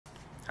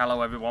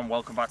Hello everyone,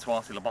 welcome back to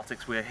RC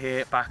Robotics. We're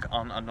here back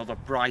on another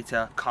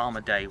brighter,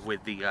 calmer day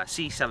with the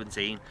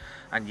C17,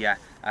 and yeah,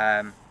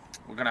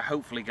 we're going to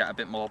hopefully get a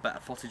bit more better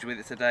footage with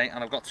it today.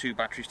 And I've got two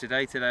batteries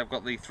today. Today I've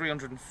got the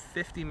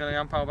 350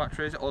 milliamp hour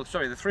batteries, or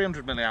sorry, the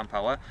 300 milliamp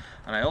hour,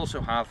 and I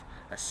also have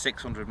a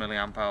 600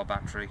 milliamp hour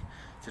battery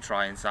to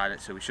try inside it,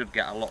 so we should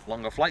get a lot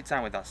longer flight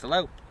time with that. So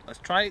let's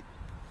try it.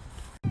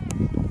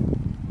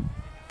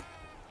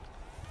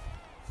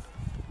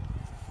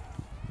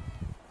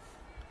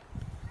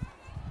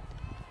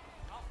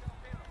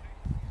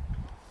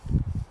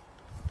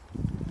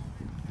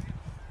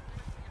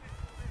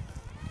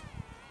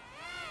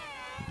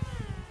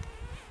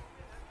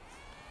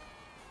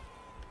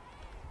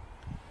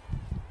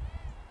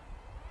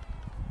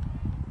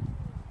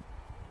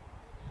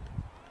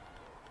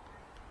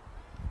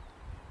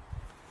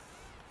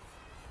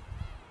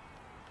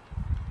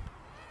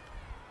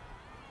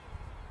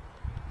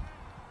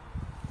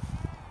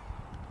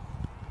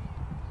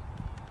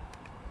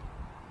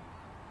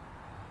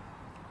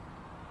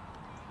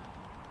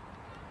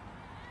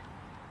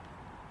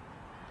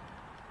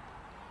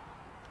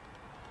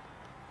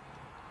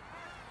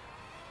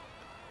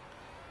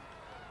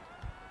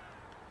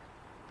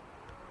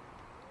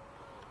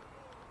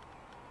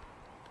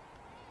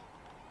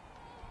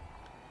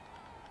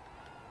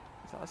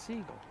 Is that a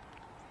seagull?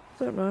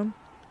 I don't know.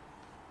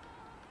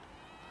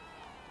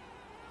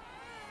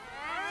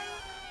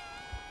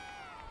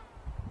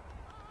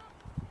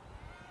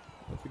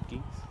 That's a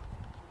geese.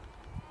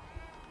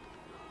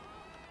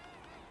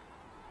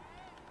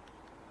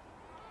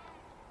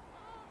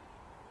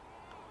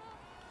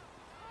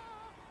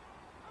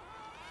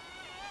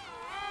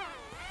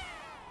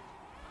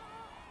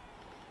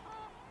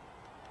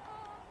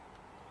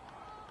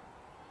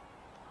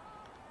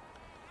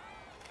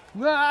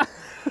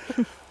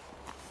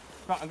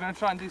 Right, I'm going to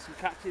try and do some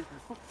catches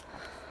now.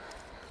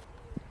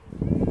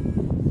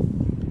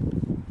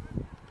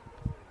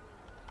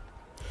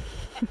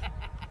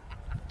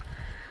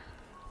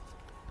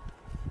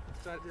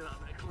 Let's try to do that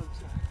a bit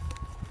closer.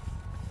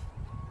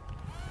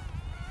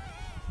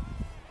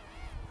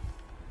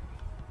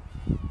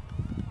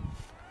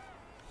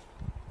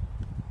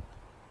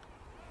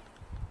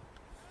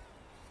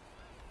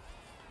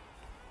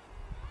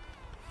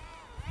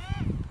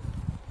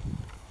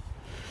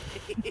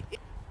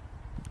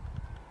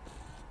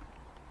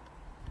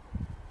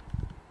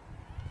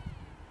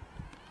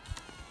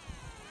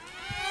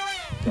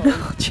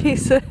 Oh,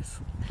 Jesus.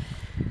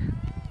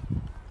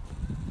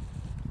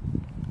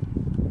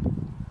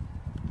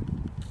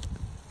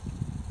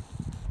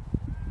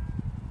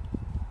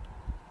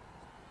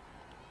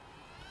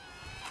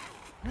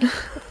 I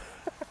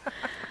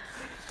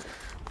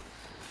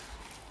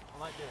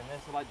like doing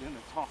this, I like doing the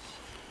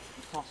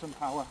toss and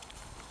power.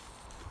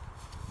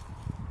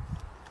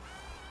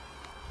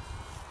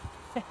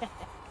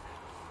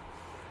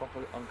 Proper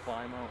on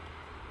climb out.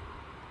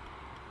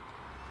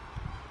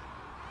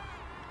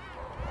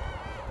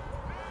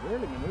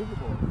 Really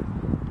manoeuvrable.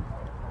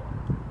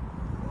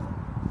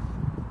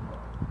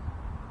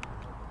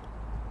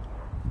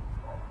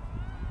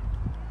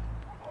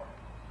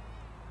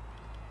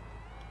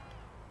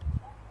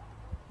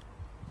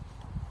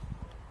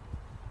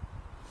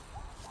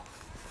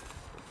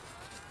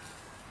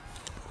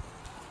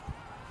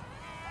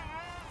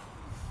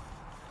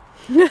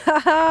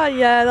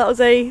 Yeah, that was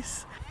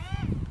ace.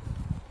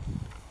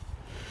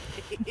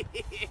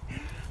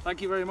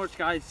 Thank you very much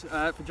guys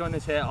for joining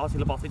us here at RC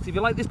Robotics. If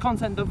you like this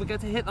content, don't forget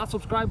to hit that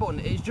subscribe button.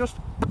 It's just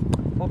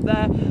up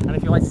there, and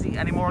if you'd like to see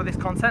any more of this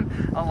content,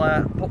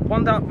 I'll put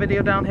one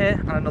video down here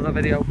and another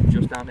video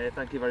just down here.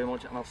 Thank you very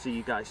much, and I'll see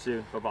you guys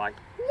soon. Bye bye.